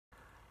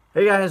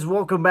Hey guys,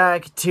 welcome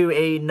back to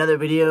another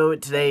video.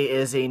 Today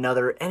is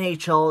another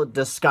NHL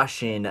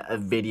discussion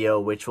video,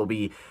 which will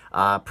be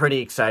pretty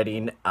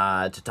exciting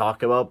to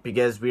talk about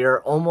because we are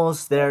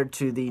almost there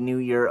to the new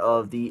year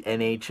of the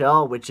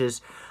NHL, which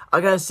is, I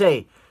gotta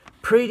say,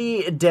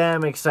 pretty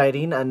damn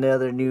exciting.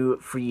 Another new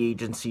free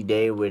agency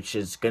day, which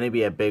is going to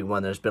be a big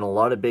one. There's been a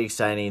lot of big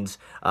signings.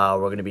 We're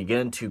going to be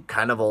getting to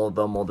kind of all of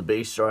them, all the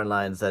big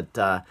storylines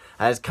that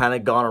has kind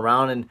of gone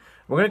around, and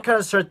we're going to kind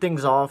of start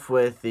things off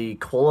with the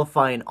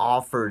qualifying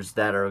offers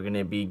that are going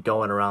to be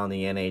going around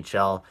the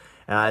NHL.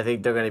 And I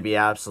think they're going to be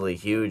absolutely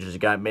huge. You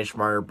got Mitch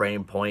Marner,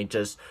 Brain Point,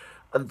 just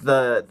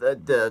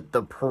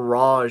the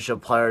barrage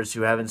of players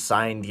who haven't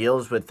signed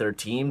deals with their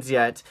teams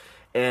yet.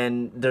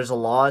 And there's a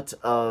lot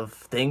of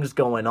things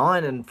going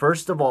on. And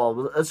first of all,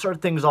 let's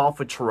start things off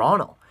with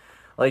Toronto.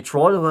 Like,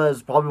 Toronto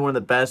is probably one of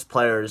the best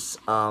players.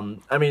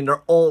 I mean,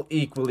 they're all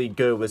equally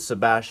good with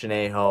Sebastian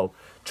Aho,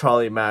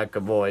 Charlie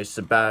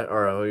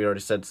McAvoy, we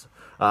already said,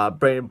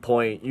 Braden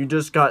Point. You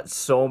just got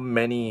so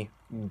many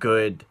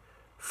good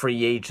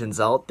free agents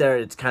out there.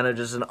 It's kind of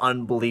just an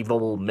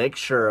unbelievable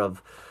mixture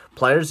of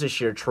players this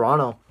year.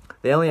 Toronto,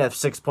 they only have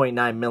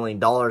 $6.9 million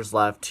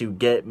left to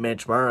get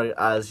Mitch Marner.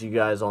 As you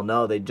guys all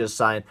know, they just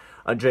signed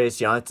Andreas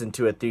Johnsson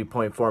to a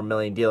 $3.4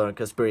 million deal and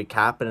Kasperi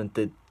Kapanen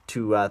to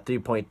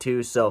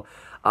 3.2. So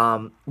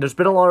there's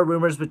been a lot of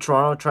rumors with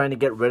Toronto trying to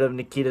get rid of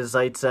Nikita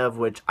Zaitsev,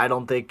 which I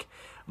don't think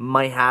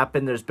might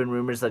happen. There's been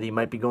rumors that he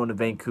might be going to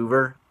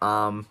Vancouver.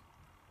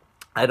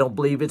 I don't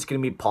believe it's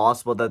going to be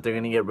possible that they're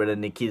going to get rid of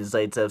Nikita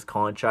Zaitsev's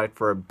contract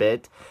for a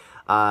bit.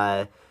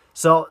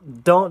 So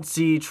don't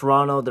see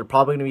Toronto. They're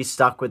probably going to be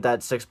stuck with that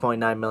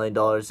 $6.9 million,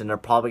 and they're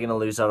probably going to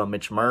lose out on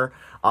Mitch Marner.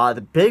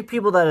 The big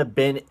people that have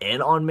been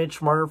in on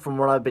Mitch Marner, from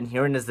what I've been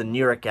hearing, is the New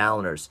York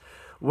Islanders,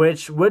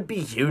 which would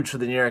be huge for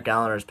the New York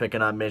Islanders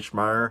picking up Mitch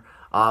Marner.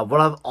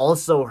 What I've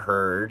also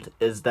heard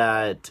is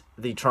that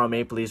the Toronto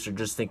Maple Leafs are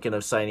just thinking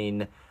of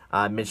signing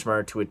Mitch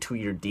Marner to a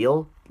 2-year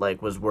deal,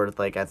 like was worth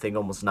I think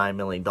almost $9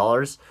 million,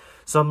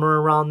 somewhere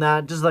around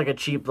that, just like a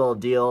cheap little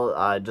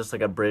deal, just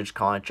like a bridge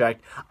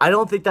contract. I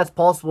don't think that's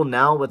possible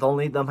now with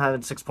only them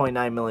having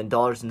 $6.9 million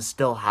and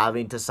still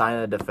having to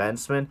sign a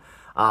defenseman.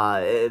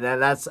 And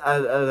that's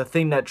the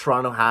thing that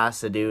Toronto has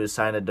to do, is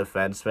sign a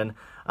defenseman.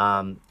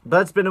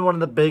 That's been one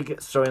of the big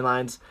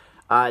storylines.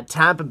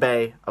 Tampa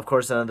Bay, of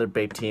course, another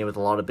big team with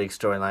a lot of big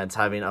storylines,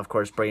 having, of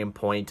course, Braden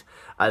Point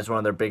as one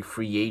of their big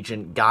free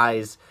agent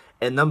guys,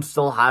 and them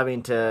still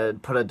having to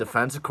put a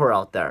defensive core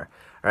out there,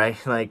 right?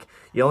 Like,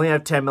 you only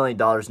have $10 million.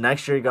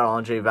 Next year, you got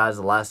Andre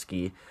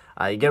Vasilevsky.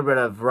 You get rid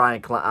of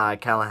Ryan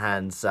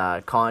Callahan's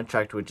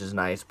contract, which is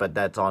nice, but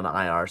that's on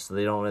IR, so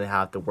they don't really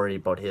have to worry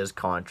about his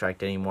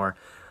contract anymore.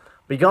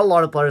 But you got a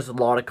lot of players with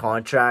a lot of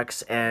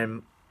contracts,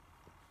 and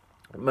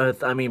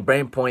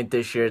Brain Point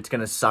this year, it's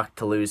going to suck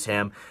to lose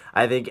him.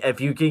 I think if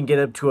you can get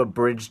him to a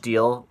bridge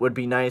deal, would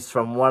be nice.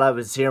 From what I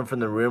was hearing from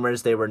the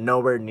rumors, they were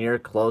nowhere near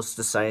close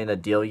to signing a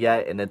deal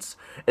yet, and it's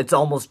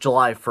almost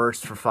July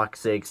 1st, for fuck's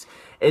sakes.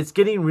 It's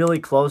getting really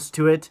close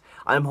to it.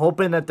 I'm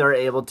hoping that they're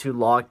able to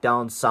lock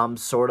down some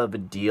sort of a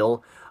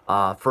deal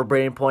for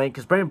Brain Point,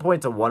 because Brain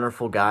Point's a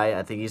wonderful guy.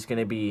 I think he's going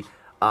to be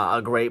a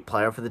great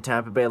player for the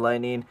Tampa Bay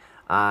Lightning.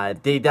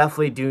 They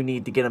definitely do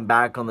need to get him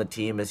back on the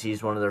team, as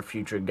he's one of their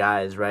future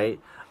guys, right?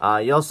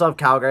 You also have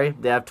Calgary.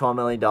 They have $12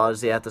 million.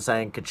 They have to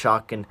sign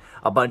Kachuk and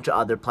a bunch of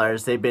other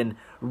players. They've been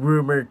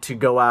rumored to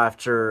go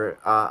after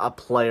a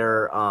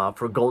player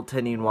for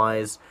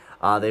goaltending-wise.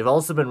 They've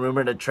also been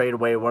rumored to trade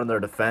away one of their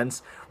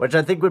defense, which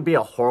I think would be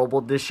a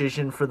horrible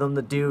decision for them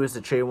to do, is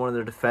to trade one of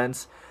their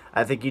defense.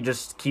 I think you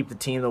just keep the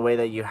team the way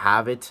that you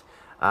have it,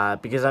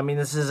 because,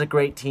 this is a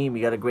great team.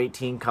 You got a great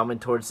team coming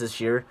towards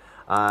this year.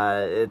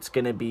 It's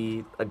going to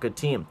be a good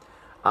team.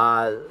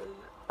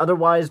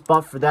 Otherwise,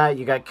 but for that,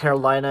 you got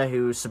Carolina,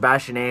 who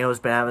Sebastian Aho has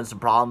been having some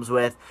problems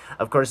with.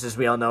 Of course, as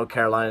we all know,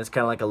 Carolina is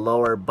kind of like a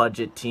lower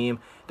budget team.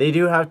 They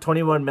do have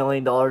 $21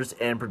 million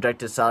in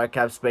projected salary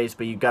cap space,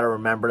 but you got to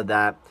remember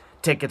that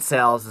ticket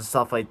sales and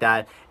stuff like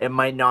that, it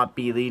might not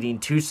be leading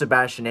to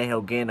Sebastian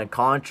Aho getting a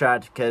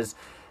contract, because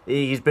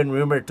he's been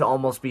rumored to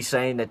almost be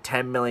signing a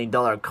 $10 million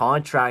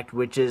contract,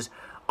 which is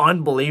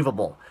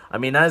unbelievable.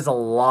 That is a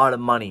lot of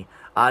money.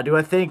 Do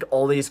I think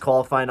all these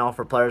qualifying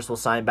offer players will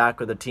sign back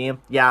with the team?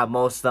 Yeah,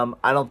 most of them.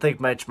 I don't think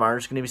Mitch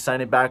Marner's going to be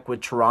signing back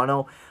with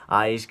Toronto.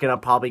 He's going to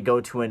probably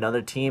go to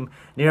another team.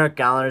 New York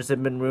Islanders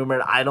have been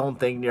rumored. I don't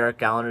think New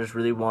York Islanders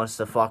really wants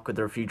to fuck with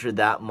their future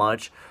that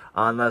much,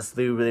 unless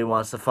Lou really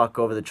wants to fuck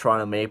over the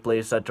Toronto Maple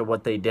Leafs after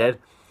what they did,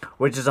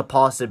 which is a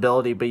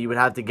possibility, but you would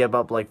have to give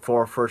up like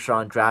 4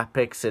 first-round draft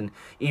picks, and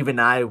even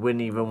I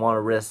wouldn't even want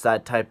to risk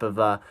that type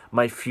of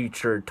my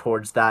future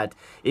towards that.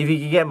 If you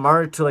could get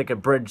Marner to like a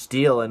bridge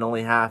deal and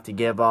only have to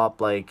give up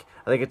like,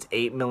 I think it's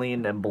 $8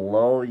 million and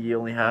below, you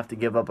only have to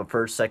give up a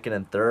first, second,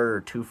 and third,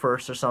 or 2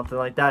 firsts or something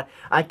like that.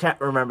 I can't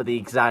remember the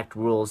exact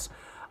rules.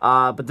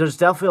 But there's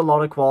definitely a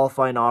lot of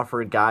qualifying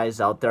offer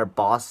guys out there.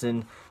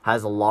 Boston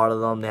has a lot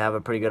of them. They have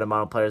a pretty good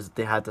amount of players that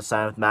they had to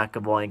sign with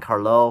McAvoy and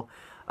Carlo.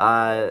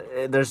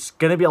 There's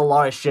going to be a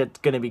lot of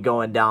shit going to be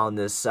going down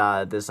this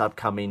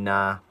upcoming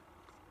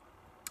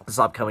this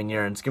upcoming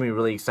year, and it's going to be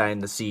really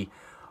exciting to see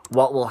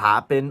what will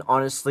happen,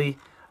 honestly.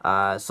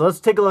 So let's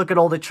take a look at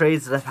all the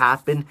trades that have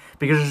happened,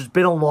 because there's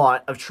been a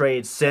lot of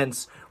trades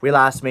since we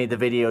last made the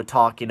video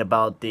talking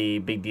about the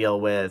big deal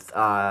with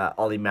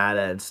Olli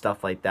Mata and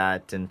stuff like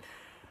that, and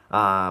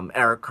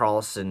Erik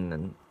Karlsson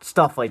and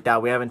stuff like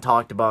that we haven't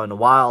talked about in a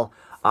while.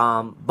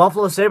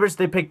 Buffalo Sabres,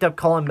 they picked up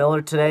Colin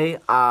Miller today.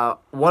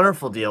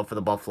 Wonderful deal for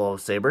the Buffalo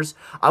Sabres.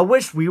 I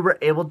wish we were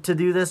able to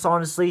do this,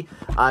 honestly,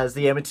 as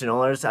the Edmonton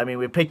Oilers. I mean,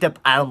 we picked up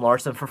Adam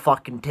Larson for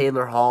fucking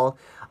Taylor Hall,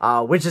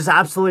 which is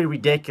absolutely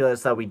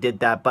ridiculous that we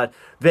did that. But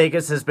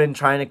Vegas has been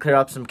trying to clear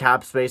up some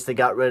cap space. They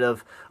got rid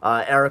of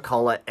Erik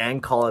Haula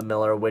and Colin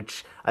Miller,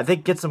 which I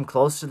think gets them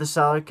close to the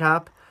salary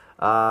cap.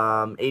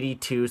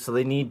 82, so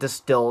they need to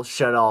still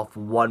shut off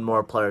one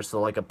more player.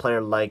 So like a player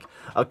like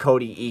a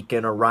Cody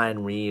Eakin or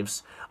Ryan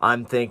Reeves,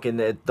 I'm thinking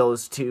that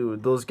those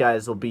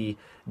guys will be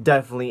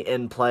definitely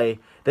in play.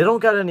 They don't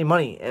got any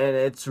money, and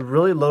it's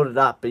really loaded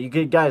up. But you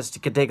guys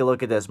can take a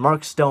look at this.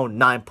 Mark Stone,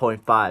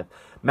 9.5.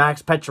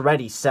 Max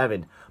Pacioretty,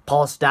 7.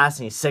 Paul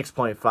Stastny,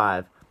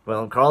 6.5.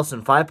 William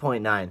Karlsson,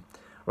 5.9.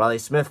 Riley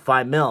Smith,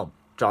 5 mil.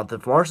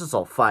 Jonathan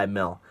Marchessault, 5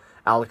 mil.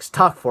 Alex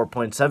Tuch,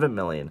 4.7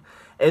 million.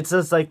 It's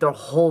just like their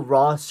whole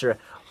roster,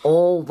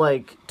 all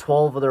like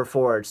 12 of their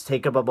forwards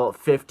take up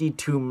about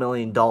 $52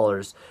 million.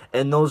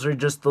 And those are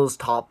just those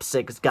top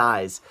 6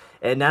 guys.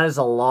 And that is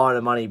a lot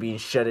of money being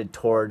shedded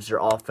towards your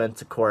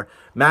offensive core.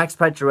 Max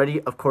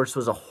Pacioretty, of course,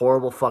 was a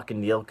horrible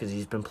fucking deal because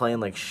he's been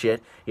playing like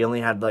shit. He only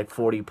had like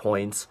 40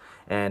 points.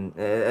 And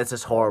it's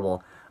just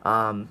horrible.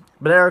 But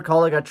Erik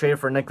Haula got traded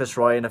for Nicholas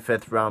Roy in a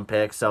 5th round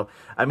pick. So,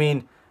 I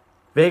mean,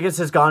 Vegas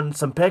has gotten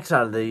some picks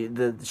out of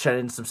the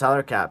shedding some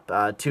salary cap.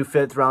 2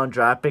 5th-round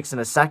draft picks and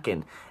a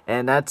 2nd.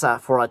 And that's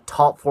for a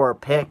top 4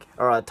 pick,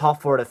 or a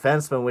top 4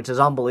 defenseman, which is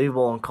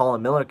unbelievable on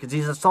Colin Miller, because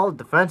he's a solid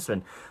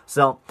defenseman.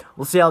 So,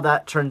 we'll see how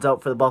that turns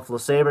out for the Buffalo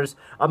Sabres.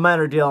 A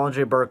minor deal,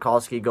 Andre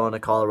Burakovsky going to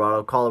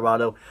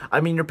Colorado.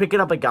 I mean, you're picking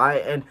up a guy,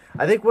 and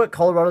I think what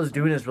Colorado's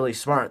doing is really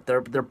smart.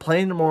 They're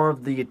playing more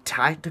of the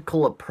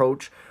tactical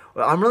approach.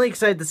 I'm really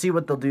excited to see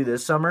what they'll do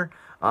this summer.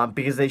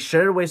 Because they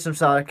shedded away some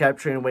salary cap,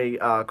 trading away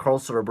Carl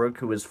Soderberg,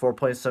 who was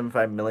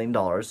 $4.75 million.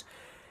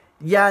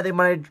 Yeah, they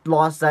might have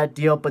lost that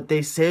deal, but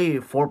they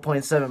saved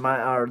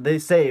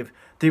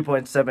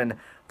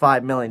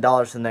 $3.75 million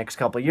in the next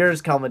couple of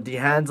years. Calvin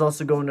DeHaan's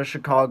also going to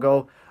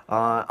Chicago.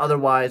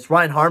 Otherwise,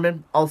 Ryan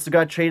Harmon also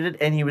got traded,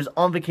 and he was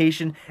on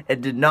vacation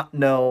and did not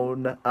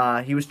know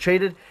he was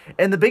traded.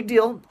 And the big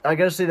deal, I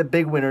gotta say, the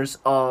big winners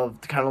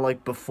of kind of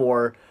like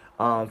before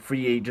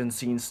free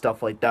agency and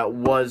stuff like that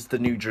was the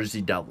New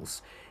Jersey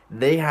Devils.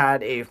 They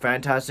had a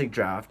fantastic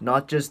draft.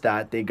 Not just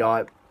that, they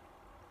got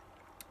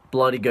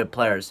bloody good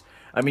players.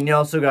 I mean, you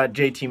also got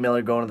JT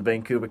Miller going to the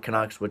Vancouver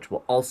Canucks, which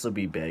will also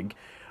be big.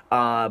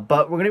 But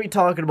we're going to be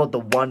talking about the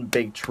one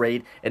big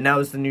trade, and that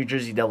was the New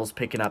Jersey Devils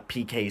picking up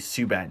PK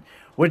Subban,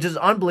 which is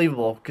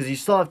unbelievable because you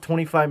still have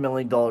 $25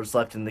 million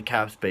left in the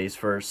cap space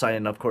for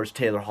signing, of course,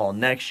 Taylor Hall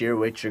next year,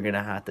 which you're going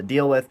to have to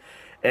deal with.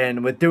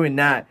 And with doing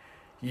that,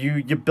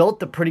 you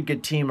built a pretty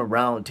good team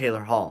around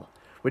Taylor Hall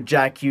with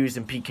Jack Hughes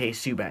and PK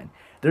Subban.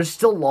 There's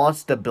still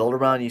lots to build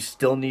around. You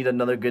still need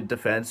another good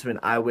defenseman,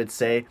 I would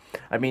say.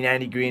 I mean,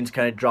 Andy Green's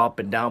kind of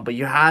dropping down, but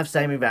you have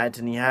Sammy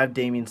Vatanen, you have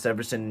Damian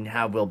Severson, and you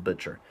have Will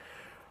Butcher.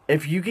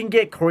 If you can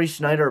get Corey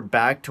Schneider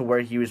back to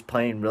where he was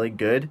playing really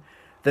good,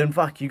 then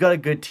fuck, you got a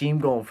good team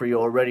going for you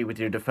already with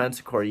your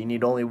defensive core. You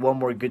need only one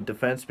more good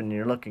defenseman, and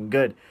you're looking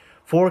good.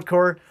 Forward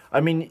core, I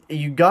mean,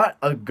 you got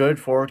a good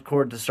forward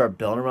core to start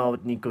building around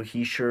with Nico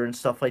Hischier and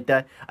stuff like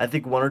that. I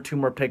think 1 or 2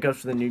 more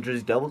pickups for the New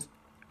Jersey Devils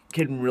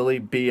can really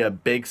be a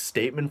big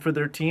statement for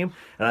their team,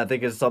 and I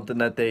think it's something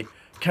that they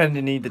kind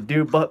of need to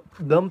do. But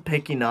them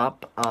picking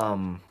up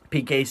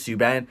PK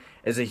Subban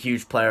is a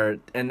huge player,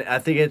 and I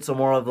think it's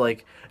more of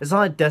like, it's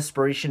not a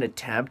desperation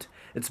attempt,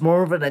 it's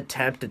more of an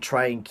attempt to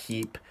try and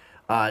keep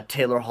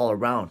Taylor Hall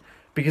around,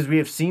 because we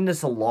have seen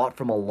this a lot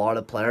from a lot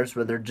of players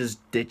where they're just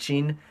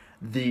ditching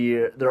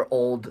their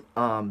old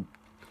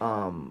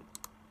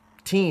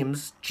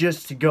teams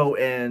just to go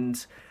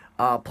and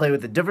play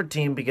with a different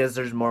team because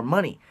there's more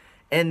money.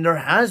 And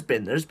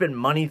there's been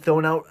money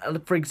thrown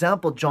out. For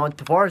example, John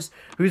Tavares,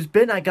 who's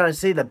been, I gotta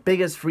say, the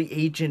biggest free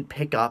agent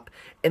pickup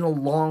in a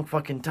long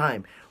fucking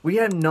time. We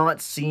have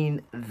not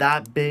seen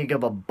that big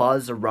of a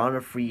buzz around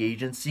a free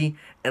agency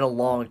in a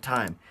long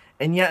time.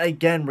 And yet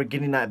again, we're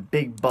getting that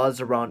big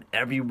buzz around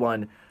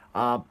everyone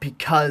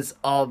because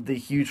of the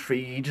huge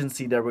free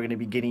agency that we're going to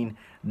be getting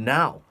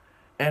now.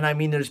 And I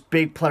mean, there's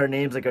big player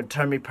names like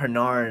Artemi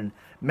Panarin,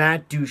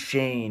 Matt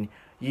Duchene.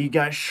 You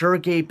got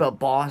Sergei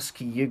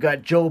Bobrovsky, you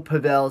got Joe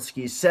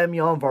Pavelski,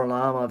 Semyon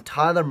Varlamov,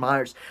 Tyler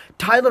Myers.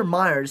 Tyler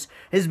Myers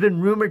has been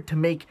rumored to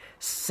make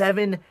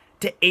 $7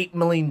 to $8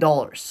 million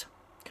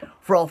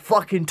for a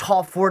fucking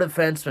top 4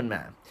 defenseman,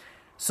 man.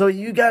 So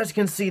you guys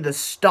can see the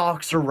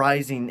stocks are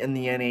rising in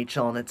the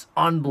NHL, and it's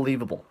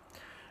unbelievable.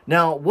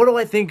 Now, what do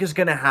I think is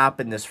going to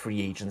happen this free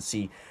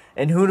agency?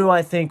 And who do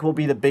I think will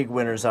be the big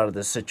winners out of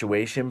this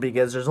situation?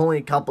 Because there's only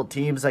a couple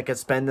teams that can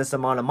spend this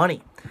amount of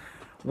money.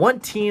 one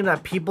team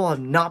that people have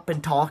not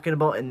been talking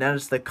about, and that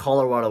is the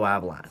Colorado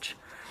Avalanche.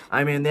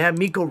 I mean, they have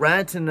Mikko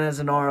Rantanen as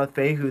an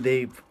RFA, who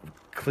they've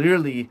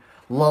clearly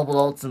leveled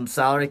out some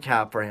salary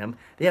cap for him.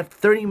 They have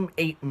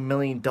 $38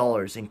 million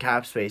in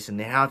cap space, and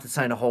they have to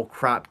sign a whole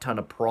crap ton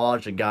of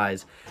Paraja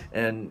guys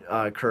and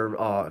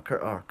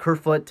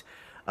Kerfoot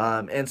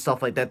and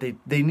stuff like that.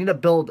 They need to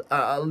build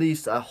at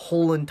least a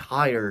whole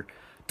entire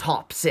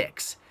top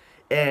six,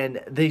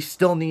 and they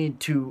still need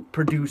to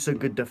produce a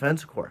good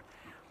defense core.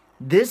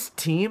 This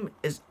team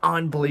is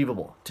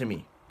unbelievable to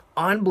me.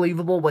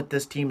 Unbelievable what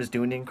this team is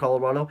doing in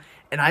Colorado,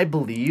 and I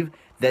believe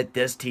that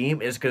this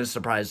team is going to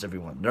surprise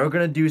everyone. They're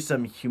going to do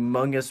some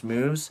humongous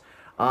moves,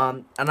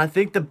 and I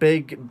think the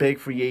big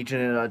free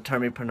agent,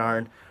 Terry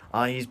Panarin,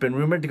 he's been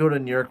rumored to go to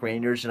New York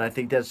Rangers, and I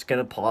think that's going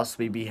to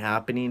possibly be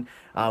happening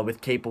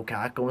with Capo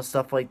Caco and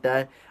stuff like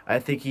that. I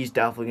think he's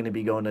definitely going to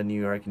be going to New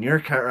York. New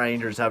York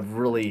Rangers have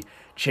really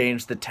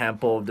changed the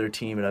tempo of their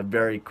team in a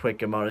very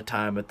quick amount of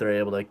time if they're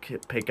able to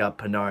pick up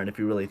Panarin, if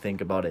you really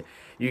think about it.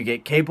 You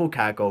get Capo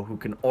Caco, who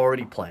can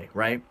already play,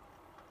 right?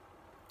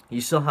 You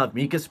still have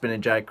Mika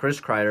Spinajak, Chris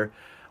Kreider,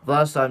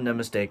 Vladislav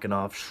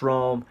Nemistakenov,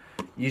 Strome.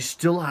 You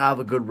still have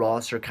a good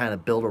roster kind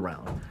of built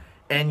around.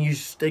 And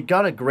they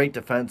got a great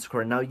defense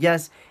core. Now,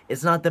 yes,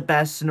 it's not the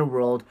best in the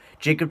world.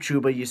 Jacob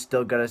Trouba, you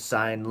still got to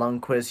sign.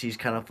 Lundqvist, he's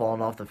kind of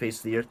fallen off the face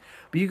of the earth.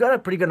 But you got a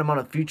pretty good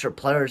amount of future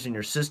players in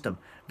your system.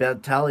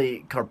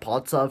 Vitaly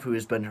Karpovtsov, who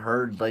has been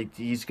heard like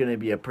he's going to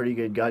be a pretty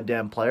good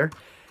goddamn player.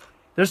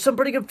 There's some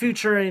pretty good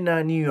future in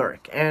New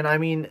York. And, I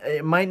mean,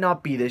 it might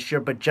not be this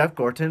year, but Jeff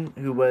Gorton,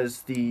 who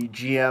was the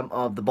GM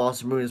of the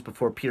Boston Bruins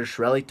before Peter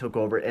Chiarelli took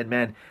over, and,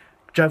 man,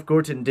 Jeff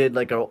Gorton did,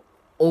 like, a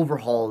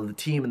overhaul of the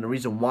team, and the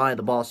reason why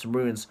the Boston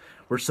Bruins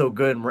were so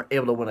good and were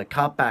able to win a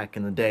cup back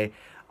in the day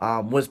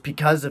was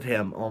because of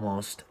him,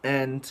 almost.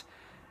 And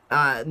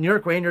New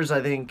York Rangers, I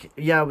think,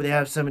 yeah, they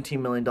have $17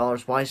 million.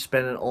 Why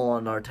spend it all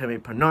on Artemi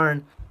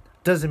Panarin?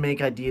 Doesn't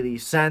make ideally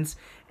sense.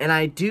 And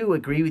I do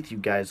agree with you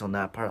guys on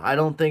that part. I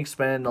don't think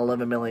spending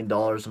 $11 million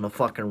on a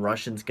fucking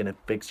Russian's going to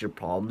fix your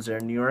problems there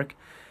in New York.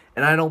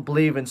 And I don't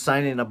believe in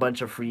signing a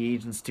bunch of free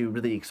agents to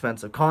really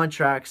expensive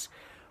contracts.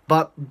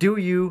 But do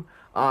you?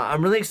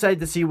 I'm really excited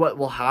to see what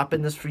will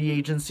happen this free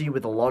agency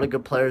with a lot of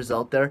good players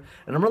out there.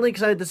 And I'm really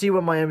excited to see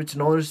what my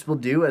Edmonton Oilers will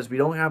do, as we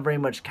don't have very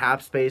much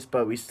cap space,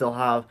 but we still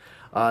have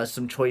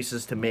some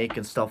choices to make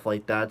and stuff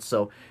like that.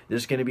 So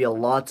there's going to be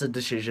lots of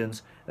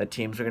decisions that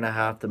teams are going to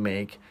have to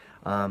make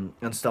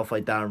and stuff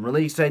like that. I'm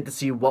really excited to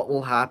see what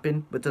will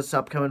happen with this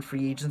upcoming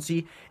free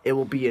agency. It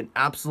will be an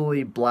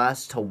absolutely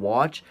blast to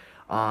watch.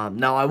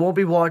 Now, I won't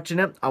be watching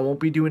it. I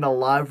won't be doing a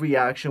live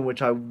reaction,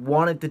 which I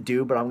wanted to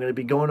do, but I'm going to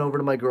be going over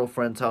to my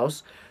girlfriend's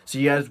house. So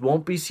you guys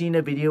won't be seeing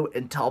a video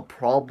until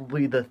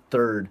probably the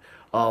 3rd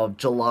of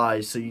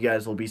July. So you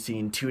guys will be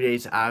seeing 2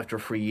 days after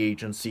free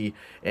agency,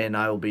 and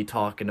I will be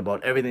talking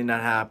about everything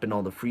that happened,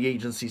 all the free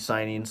agency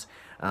signings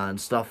and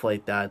stuff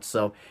like that.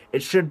 So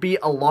it should be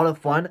a lot of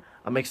fun.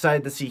 I'm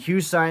excited to see who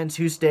signs,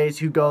 who stays,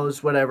 who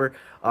goes, whatever.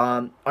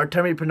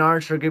 Artemi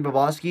Panarin, Sergei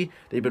Bobrovsky,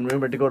 they've been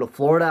rumored to go to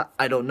Florida.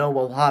 I don't know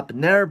what will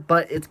happen there,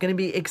 but it's going to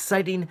be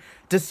exciting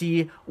to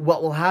see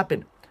what will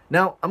happen.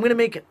 Now, I'm going to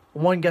make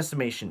one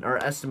guesstimation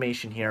or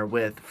estimation here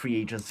with free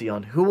agency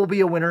on who will be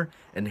a winner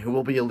and who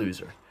will be a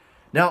loser.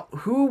 Now,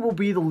 who will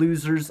be the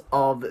losers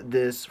of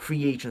this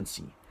free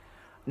agency?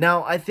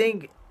 Now, I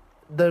think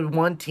the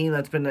one team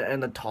that's been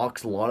in the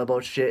talks a lot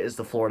about shit is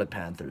the Florida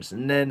Panthers.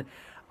 And then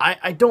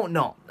I don't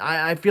know.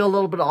 I feel a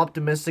little bit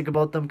optimistic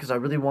about them because I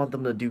really want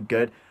them to do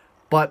good.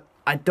 But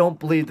I don't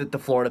believe that the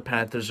Florida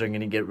Panthers are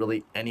going to get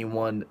really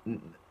anyone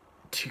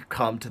to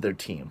come to their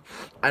team.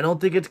 I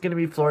don't think it's going to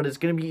be Florida. It's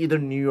going to be either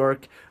New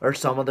York or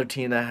some other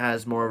team that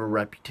has more of a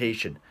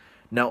reputation.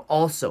 Now,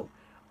 also,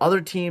 other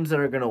teams that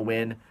are going to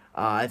win,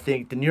 I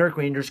think the New York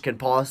Rangers can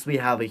possibly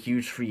have a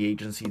huge free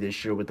agency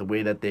this year with the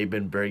way that they've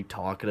been very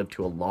talkative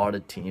to a lot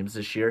of teams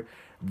this year.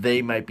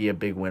 They might be a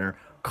big winner.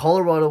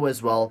 Colorado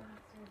as well.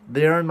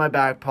 They're in my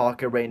back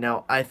pocket right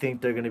now. I think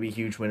they're going to be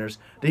huge winners.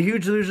 The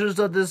huge losers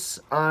of this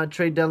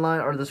trade deadline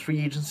or this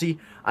free agency,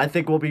 I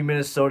think, will be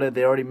Minnesota.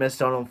 They already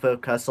missed out on Phil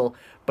Kessel,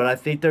 but I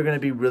think they're going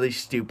to be really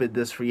stupid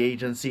this free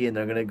agency, and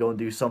they're going to go and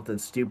do something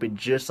stupid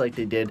just like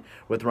they did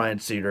with Ryan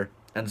Suter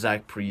and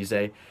Zach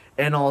Parise.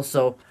 And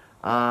also,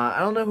 I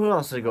don't know who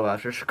else to go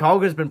after.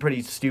 Chicago's been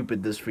pretty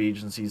stupid this free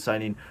agency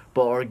signing,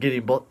 or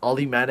getting both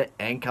Ali Manet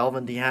and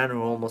Calvin DeHaan,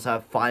 who almost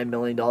have $5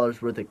 million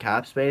worth of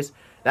cap space.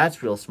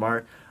 That's real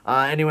smart.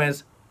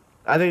 Anyways,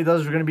 I think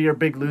those are going to be your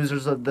big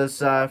losers of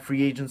this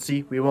free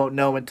agency. We won't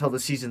know until the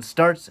season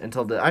starts,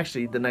 until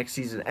the next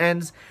season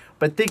ends.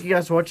 But thank you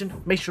guys for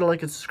watching. Make sure to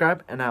like and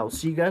subscribe, and I will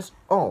see you guys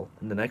all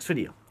in the next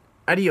video.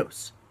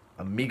 Adios,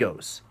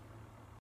 amigos.